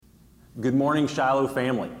Good morning, Shiloh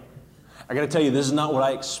family. I got to tell you, this is not what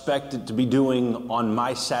I expected to be doing on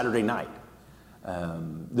my Saturday night.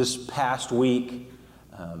 This past week,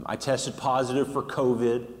 I tested positive for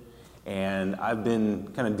COVID, and I've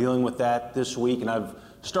been kind of dealing with that this week, and I've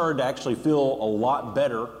started to actually feel a lot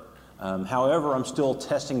better. However, I'm still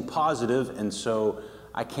testing positive, and so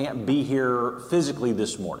I can't be here physically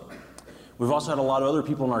this morning. We've also had a lot of other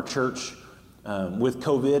people in our church with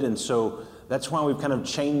COVID, and so that's why we've kind of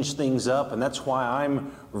changed things up, and that's why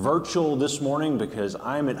I'm virtual this morning, because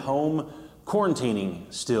I'm at home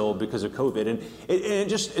quarantining still because of COVID. And it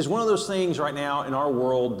just is one of those things right now in our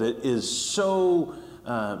world that is so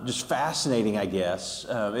just fascinating, I guess.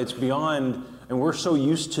 It's beyond, and we're so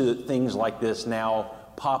used to things like this now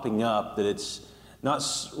popping up that it's not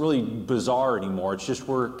really bizarre anymore. It's just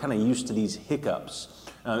we're kind of used to these hiccups.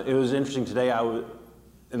 It was interesting today,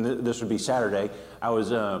 and this would be Saturday, I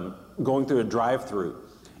was going through a drive-through,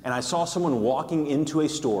 and I saw someone walking into a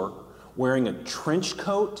store wearing a trench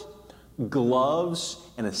coat, gloves,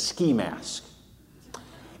 and a ski mask.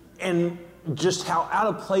 And just how out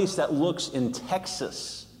of place that looks in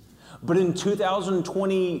Texas. But in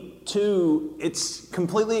 2022, it's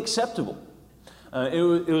completely acceptable.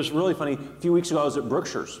 It was really funny. A few weeks ago, I was at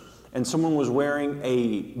Brookshire's, and someone was wearing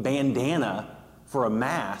a bandana for a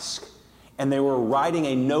mask, and they were writing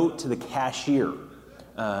a note to the cashier.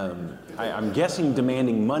 I'm guessing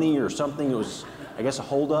demanding money or something. It was, I guess, a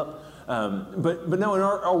holdup. But no, in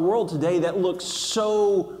our world today, that looks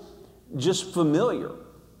so just familiar.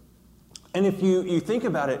 And if you think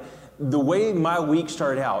about it, the way my week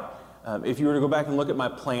started out, if you were to go back and look at my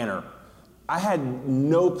planner, I had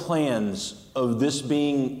no plans of this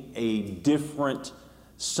being a different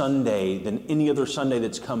Sunday than any other Sunday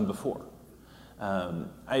that's come before.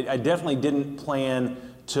 I definitely didn't plan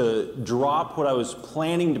to drop what I was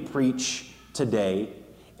planning to preach today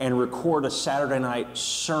and record a Saturday night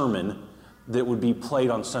sermon that would be played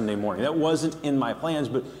on Sunday morning. That wasn't in my plans,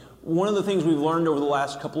 but one of the things we've learned over the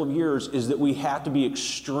last couple of years is that we have to be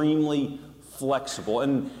extremely flexible.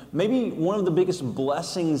 And maybe one of the biggest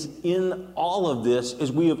blessings in all of this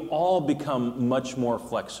is we have all become much more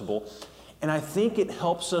flexible. And I think it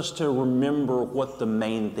helps us to remember what the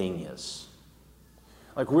main thing is.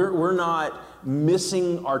 Like we're not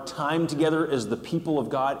missing our time together as the people of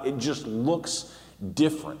God. It just looks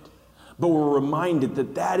different. But we're reminded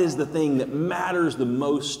that that is the thing that matters the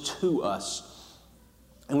most to us.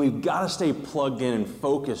 And we've got to stay plugged in and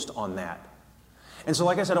focused on that. And so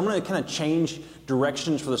like I said, I'm going to kind of change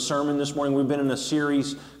directions for the sermon this morning. We've been in a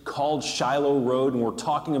series called Shiloh Road, and we're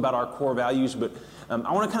talking about our core values, but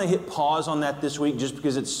I want to kind of hit pause on that this week just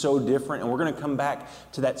because it's so different, and we're going to come back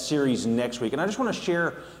to that series next week. And I just want to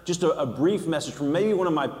share just a brief message from maybe one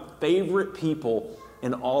of my favorite people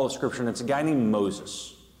in all of Scripture, and it's a guy named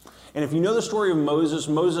Moses. And if you know the story of Moses,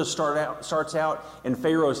 Moses starts out in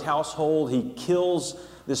Pharaoh's household. He kills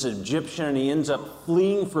this Egyptian, and he ends up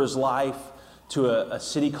fleeing for his life to a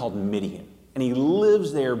city called Midian. And he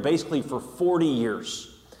lives there basically for 40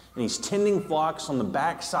 years. And he's tending flocks on the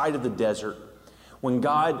backside of the desert when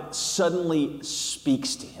God suddenly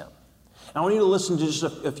speaks to him. And I want you to listen to just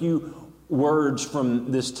a few words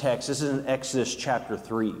from this text. This is in Exodus chapter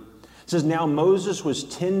 3. It says, "Now Moses was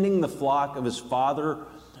tending the flock of his father,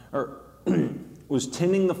 was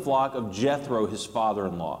tending the flock of Jethro, his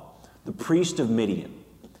father-in-law, the priest of Midian.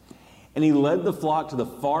 And he led the flock to the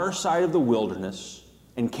far side of the wilderness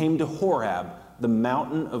and came to Horeb, the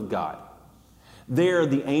mountain of God. There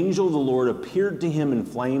the angel of the Lord appeared to him in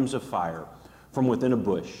flames of fire from within a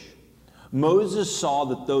bush. Moses saw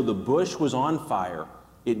that though the bush was on fire,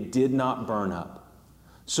 it did not burn up.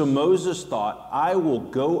 So Moses thought, I will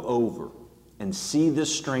go over and see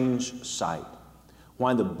this strange sight,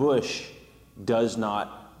 why the bush does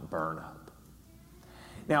not burn up."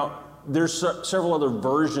 Now, there's several other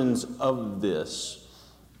versions of this.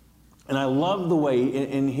 And I love the way,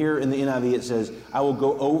 in here in the NIV it says, I will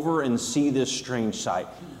go over and see this strange sight.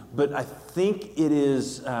 But I think it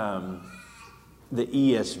is the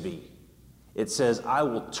ESV. It says, I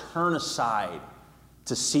will turn aside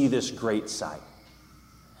to see this great sight.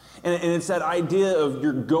 And it's that idea of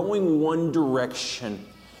you're going one direction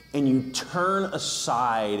and you turn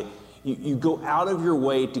aside. You go out of your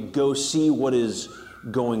way to go see what is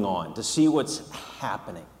going on, to see what's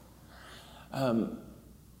happening.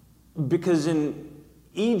 Because in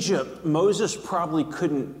Egypt, Moses probably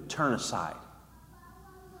couldn't turn aside.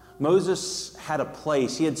 Moses had a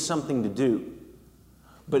place, he had something to do.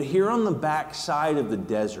 But here on the backside of the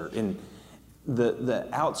desert, in the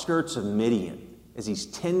outskirts of Midian, as he's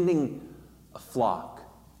tending a flock,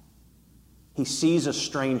 he sees a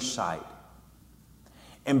strange sight.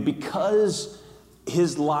 And because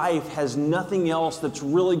his life has nothing else that's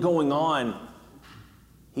really going on,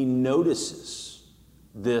 he notices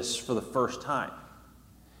this for the first time.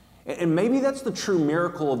 And maybe that's the true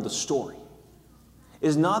miracle of the story,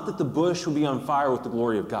 is not that the bush would be on fire with the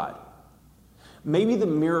glory of God. Maybe the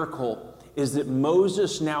miracle is that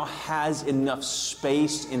Moses now has enough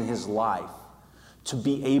space in his life to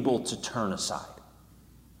be able to turn aside.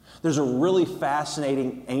 There's a really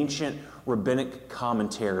fascinating ancient rabbinic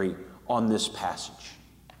commentary on this passage.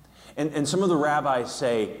 And some of the rabbis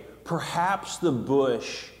say, perhaps the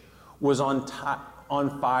bush was on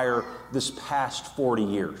fire this past 40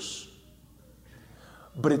 years.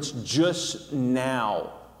 But it's just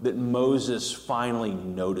now that Moses finally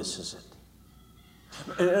notices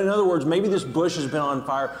it. In other words, maybe this bush has been on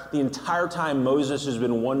fire the entire time Moses has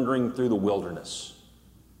been wandering through the wilderness.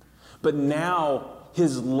 But now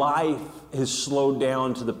his life has slowed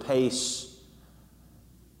down to the pace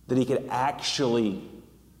that he could actually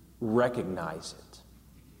recognize it,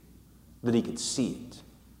 that he could see it.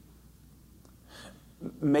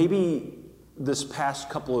 Maybe this past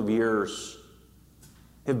couple of years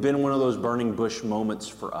have been one of those burning bush moments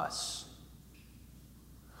for us,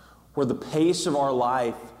 where the pace of our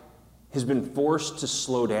life has been forced to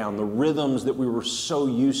slow down. The rhythms that we were so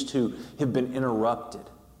used to have been interrupted.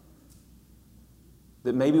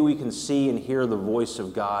 That maybe we can see and hear the voice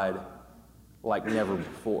of God like never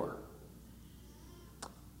before,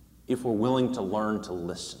 if we're willing to learn to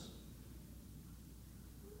listen.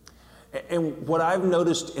 And what I've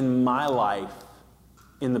noticed in my life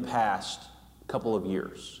in the past couple of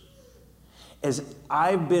years is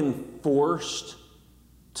I've been forced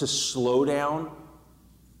to slow down.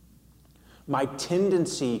 My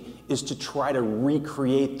tendency is to try to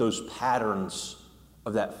recreate those patterns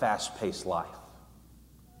of that fast-paced life,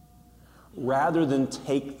 rather than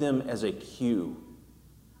take them as a cue,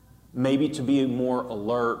 maybe to be more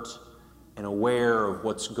alert and aware of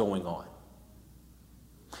what's going on.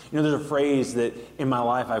 You know, there's a phrase that in my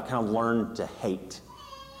life I've kind of learned to hate.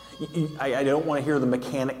 I don't want to hear the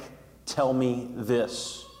mechanic tell me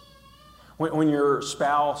this. When your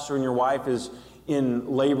spouse or your wife is in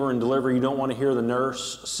labor and delivery, you don't want to hear the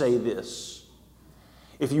nurse say this.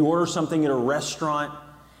 If you order something at a restaurant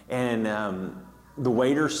and the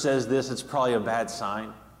waiter says this, it's probably a bad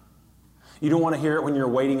sign. You don't want to hear it when you're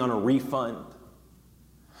waiting on a refund.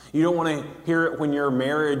 You don't want to hear it when your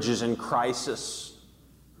marriage is in crisis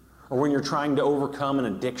or when you're trying to overcome an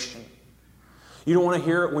addiction. You don't want to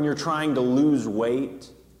hear it when you're trying to lose weight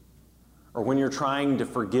or when you're trying to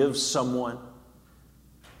forgive someone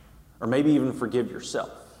or maybe even forgive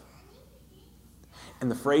yourself. And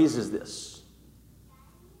the phrase is this: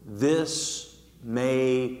 this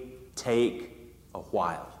may take a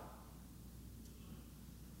while.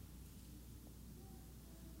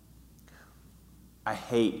 I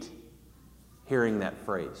hate hearing that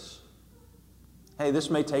phrase. Hey, this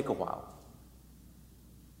may take a while.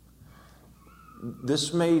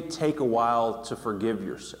 This may take a while to forgive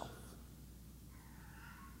yourself.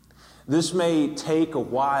 This may take a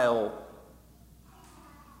while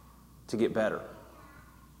to get better.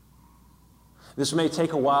 This may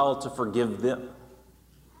take a while to forgive them.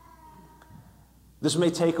 This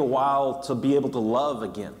may take a while to be able to love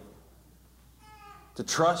again, to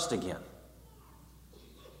trust again,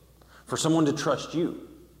 for someone to trust you.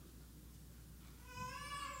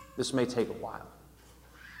 This may take a while.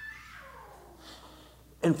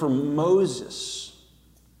 And for Moses,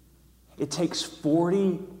 it takes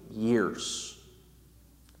 40 years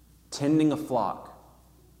tending a flock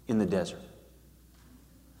in the desert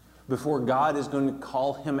before God is going to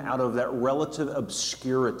call him out of that relative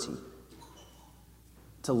obscurity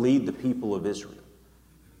to lead the people of Israel.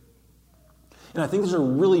 And I think there's a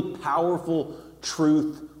really powerful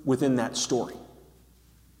truth within that story,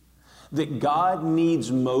 that God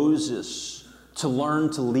needs Moses to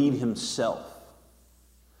learn to lead himself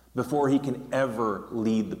before he can ever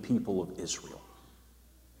lead the people of Israel.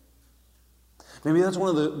 Maybe that's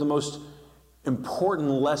one of the most important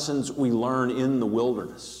lessons we learn in the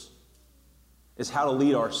wilderness, is how to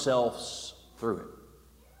lead ourselves through it.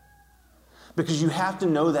 Because you have to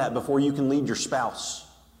know that before you can lead your spouse,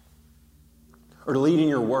 or to lead in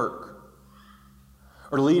your work,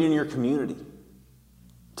 or to lead in your community,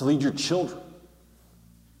 to lead your children.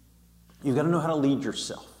 You've got to know how to lead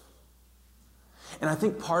yourself. And I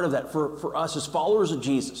think part of that for us as followers of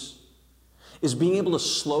Jesus is being able to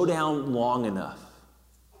slow down long enough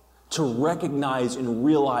to recognize and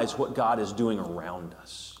realize what God is doing around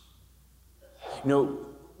us. You know,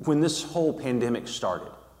 when this whole pandemic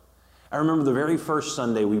started, I remember the very first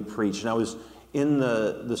Sunday we preached, and I was in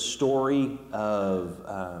the story of,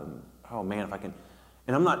 oh man, if I can,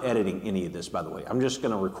 and I'm not editing any of this, by the way. I'm just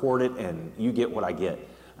going to record it and you get what I get.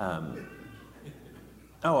 I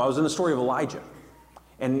was in the story of Elijah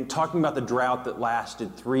and talking about the drought that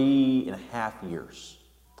lasted 3.5 years.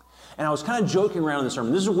 And I was kind of joking around in the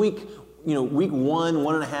sermon. This is week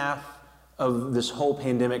 1.5 of this whole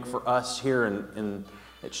pandemic for us here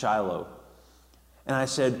at Shiloh. And I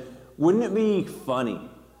said, wouldn't it be funny?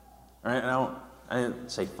 All right, I didn't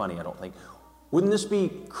say funny, I don't think. Wouldn't this be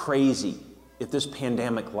crazy if this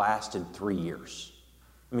pandemic lasted 3 years?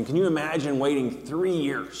 I mean, can you imagine waiting 3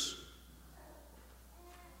 years?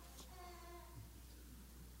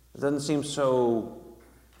 It doesn't seem so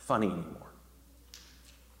funny anymore.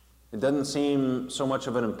 It doesn't seem so much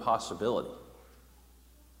of an impossibility.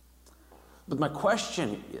 But my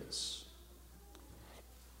question is,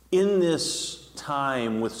 in this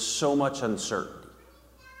time with so much uncertainty,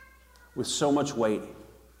 with so much waiting,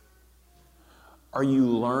 are you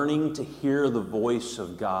learning to hear the voice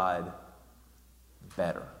of God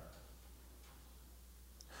better?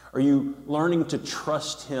 Are you learning to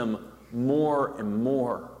trust Him more and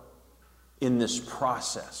more in this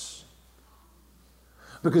process?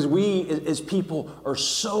 Because we as people are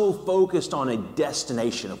so focused on a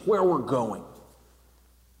destination of where we're going.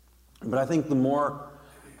 But I think the more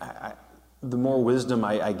wisdom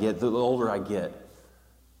I get, the older I get,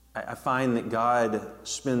 I find that God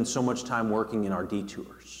spends so much time working in our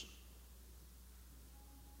detours.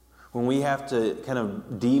 When we have to kind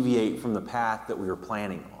of deviate from the path that we were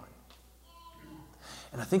planning on.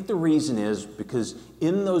 And I think the reason is because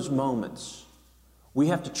in those moments, we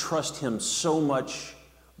have to trust Him so much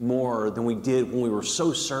more than we did when we were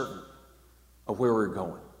so certain of where we were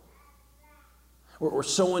going. We're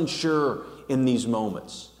so unsure in these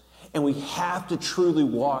moments. And we have to truly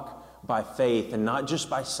walk by faith and not just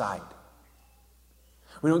by sight.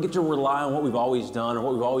 We don't get to rely on what we've always done or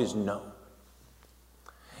what we've always known.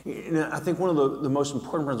 And I think one of the most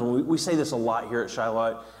important principles, we say this a lot here at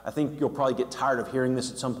Shiloh, I think you'll probably get tired of hearing this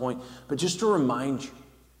at some point, but just to remind you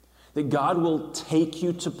that God will take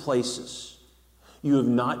you to places you have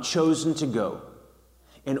not chosen to go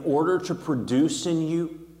in order to produce in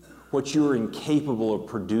you what you are incapable of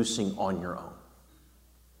producing on your own.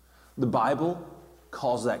 The Bible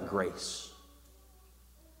calls that grace.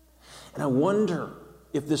 And I wonder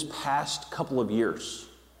if this past couple of years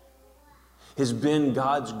has been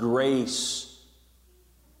God's grace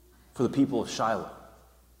for the people of Shiloh,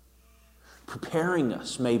 preparing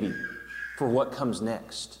us maybe for what comes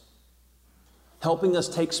next, helping us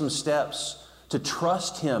take some steps to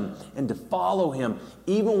trust Him and to follow Him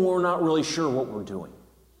even when we're not really sure what we're doing.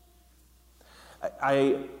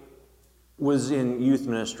 I was in youth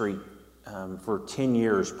ministry for 10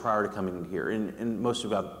 years prior to coming here, and most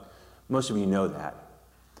of you know that.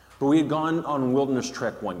 But we had gone on wilderness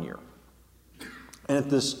trek one year. And at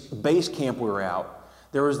this base camp we were out,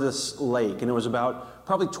 there was this lake, and it was about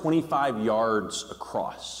probably 25 yards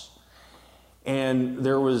across. And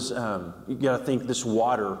there was, you got to think this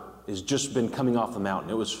water has just been coming off the mountain.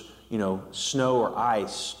 It was, snow or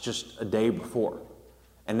ice just a day before.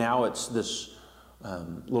 And now it's this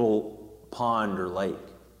little pond or lake.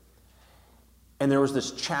 And there was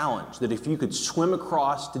this challenge that if you could swim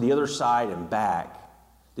across to the other side and back,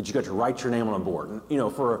 that you got to write your name on a board.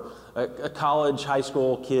 And, for a college, high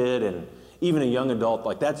school kid, and even a young adult,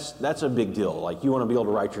 like that's a big deal. Like you want to be able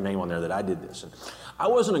to write your name on there that I did this. And I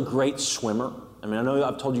wasn't a great swimmer. I mean, I know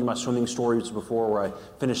I've told you my swimming stories before where I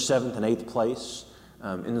finished 7th and 8th place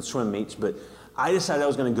in the swim meets, but I decided I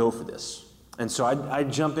was going to go for this. And so I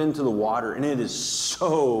jump into the water, and it is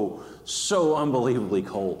so unbelievably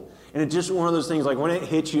cold. And it's just one of those things, like when it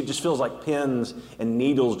hits you, it just feels like pins and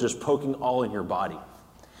needles just poking all in your body.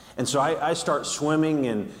 And so I start swimming,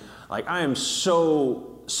 and like I am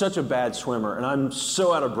such a bad swimmer, and I'm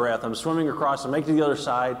so out of breath. I'm swimming across, I make it to the other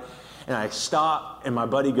side, and I stop, and my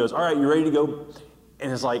buddy goes, "All right, you ready to go?"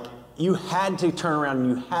 And it's like, you had to turn around and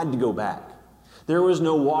you had to go back. There was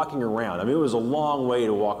no walking around. I mean, it was a long way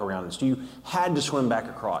to walk around, and so you had to swim back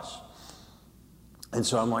across. And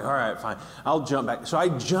so I'm like, all right, fine, I'll jump back. So I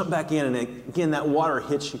jump back in, and again, that water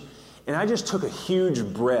hits you. And I just took a huge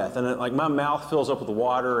breath, and my mouth fills up with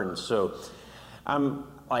water, and so I'm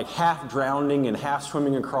like half drowning and half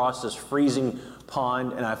swimming across this freezing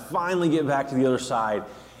pond, and I finally get back to the other side,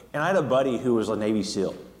 and I had a buddy who was a Navy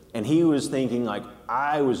SEAL, and he was thinking like,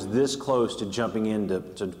 I was this close to jumping in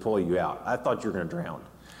to pull you out. I thought you were going to drown.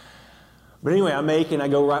 But anyway, I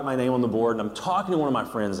go write my name on the board, and I'm talking to one of my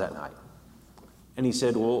friends that night, and he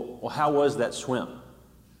said, well, how was that swim?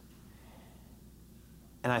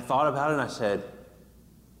 And I thought about it, and I said,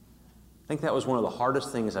 think that was one of the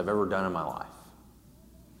hardest things I've ever done in my life.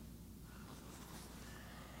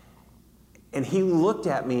 And he looked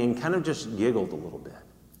at me and kind of just giggled a little bit.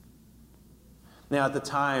 Now, at the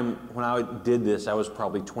time when I did this, I was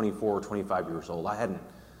probably 24 or 25 years old. I hadn't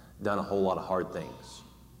done a whole lot of hard things.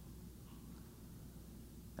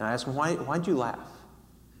 And I asked him, why'd you laugh?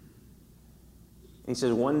 And he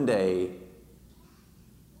says, one day,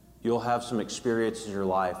 you'll have some experiences in your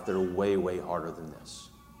life that are way, way harder than this.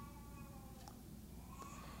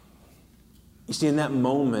 You see, in that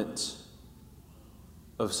moment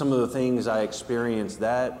of some of the things I experienced,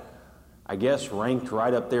 that, I guess, ranked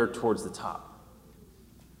right up there towards the top.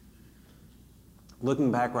 Looking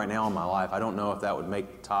back right now in my life, I don't know if that would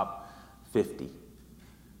make the top 50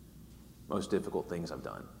 most difficult things I've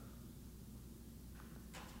done.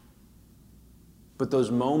 But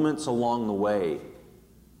those moments along the way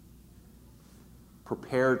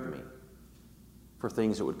prepared me for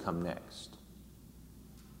things that would come next.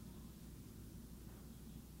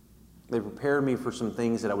 They prepared me for some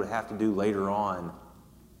things that I would have to do later on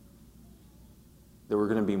that were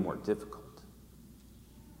going to be more difficult.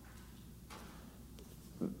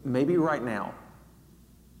 Maybe right now,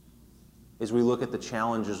 as we look at the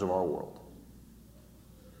challenges of our world,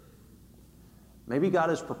 maybe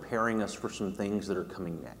God is preparing us for some things that are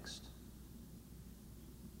coming next.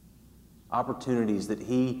 Opportunities that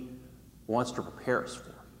He wants to prepare us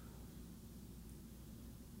for.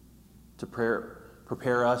 To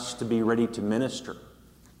prepare us to be ready to minister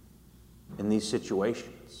in these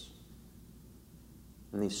situations,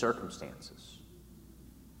 in these circumstances.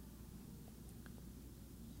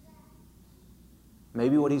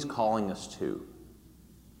 Maybe what He's calling us to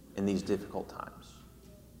in these difficult times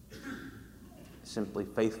is simply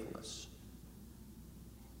faithfulness.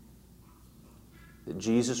 That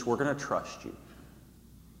Jesus, we're going to trust you,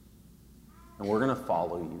 and we're going to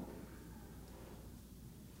follow you,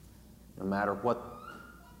 no matter what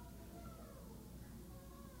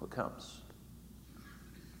comes.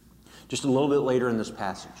 Just a little bit later in this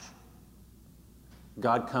passage,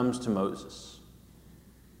 God comes to Moses,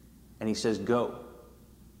 and He says, "Go.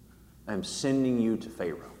 I'm sending you to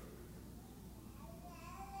Pharaoh."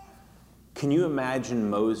 Can you imagine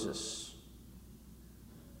Moses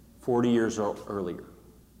 40 years earlier?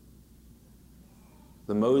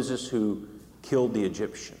 The Moses who killed the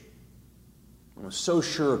Egyptian and was so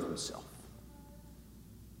sure of himself.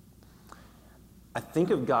 I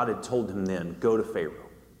think if God had told him then, "Go to Pharaoh,"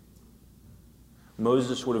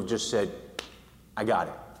 Moses would have just said, "I got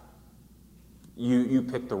it. You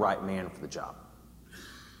picked the right man for the job."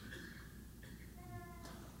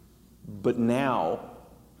 But now,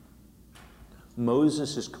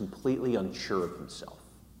 Moses is completely unsure of himself.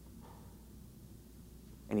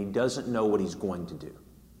 And he doesn't know what he's going to do.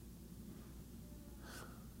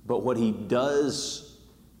 But what he does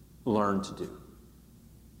learn to do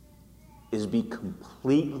is be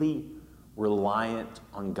completely reliant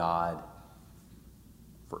on God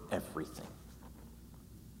for everything.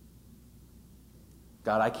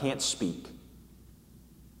 God, I can't speak.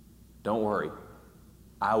 Don't worry.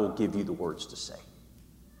 I will give you the words to say.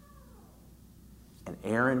 And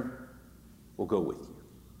Aaron will go with you.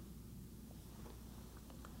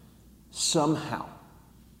 Somehow,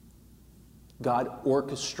 God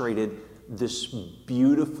orchestrated this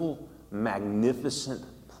beautiful, magnificent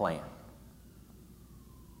plan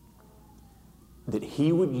that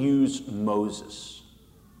He would use Moses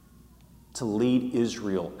to lead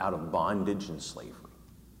Israel out of bondage and slavery.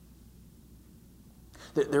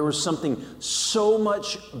 There was something so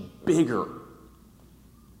much bigger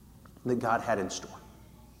that God had in store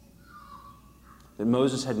that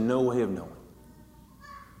Moses had no way of knowing.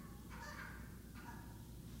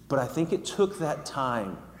 But I think it took that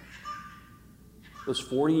time, those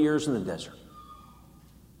 40 years in the desert,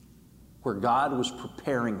 where God was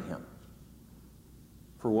preparing him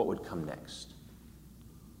for what would come next.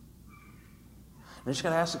 And I just got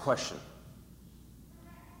to ask the question,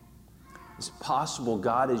 is it possible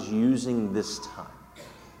God is using this time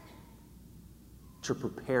to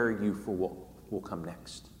prepare you for what will come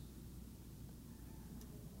next?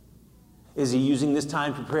 Is He using this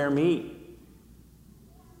time to prepare me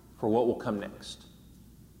for what will come next?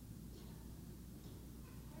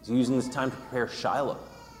 Is He using this time to prepare Shiloh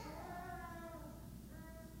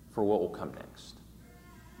for what will come next?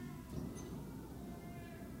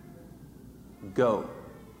 Go.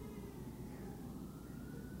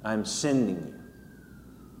 I'm sending you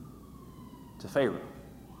to Pharaoh.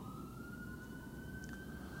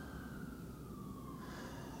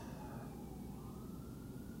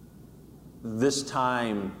 This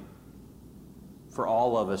time for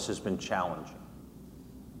all of us has been challenging.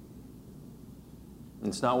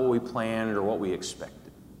 It's not what we planned or what we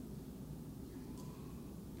expected.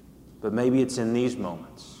 But maybe it's in these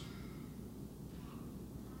moments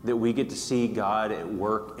that we get to see God at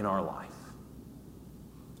work in our life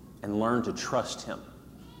and learn to trust Him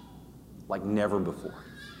like never before.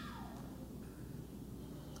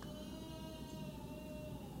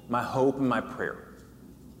 My hope and my prayer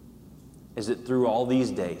is that through all these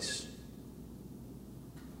days,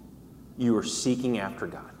 you are seeking after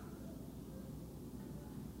God,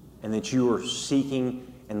 and that you are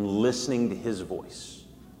seeking and listening to His voice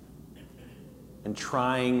and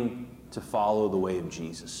trying to follow the way of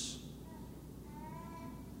Jesus.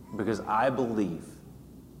 Because I believe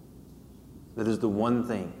that is the one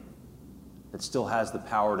thing that still has the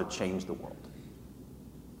power to change the world.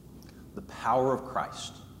 The power of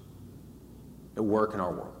Christ at work in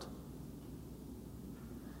our world.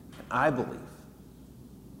 And I believe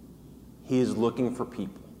He is looking for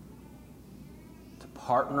people to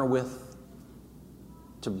partner with,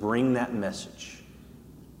 to bring that message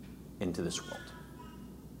into this world.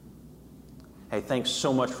 Hey, thanks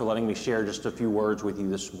so much for letting me share just a few words with you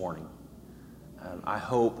this morning. I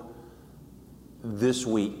hope this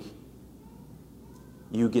week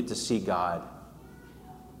you get to see God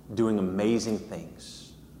doing amazing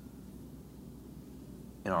things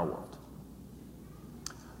in our world.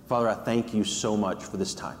 Father, I thank you so much for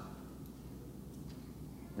this time.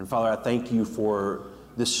 And Father, I thank you for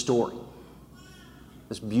this story,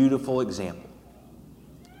 this beautiful example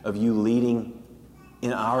of you leading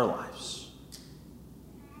in our lives,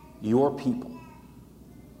 your people.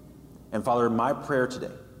 And Father, my prayer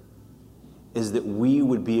today is that we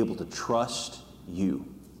would be able to trust you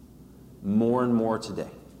more and more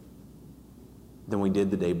today than we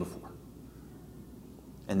did the day before.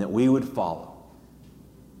 And that we would follow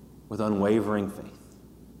with unwavering faith.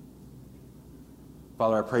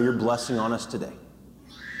 Father, I pray your blessing on us today.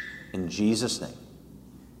 In Jesus' name,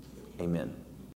 amen.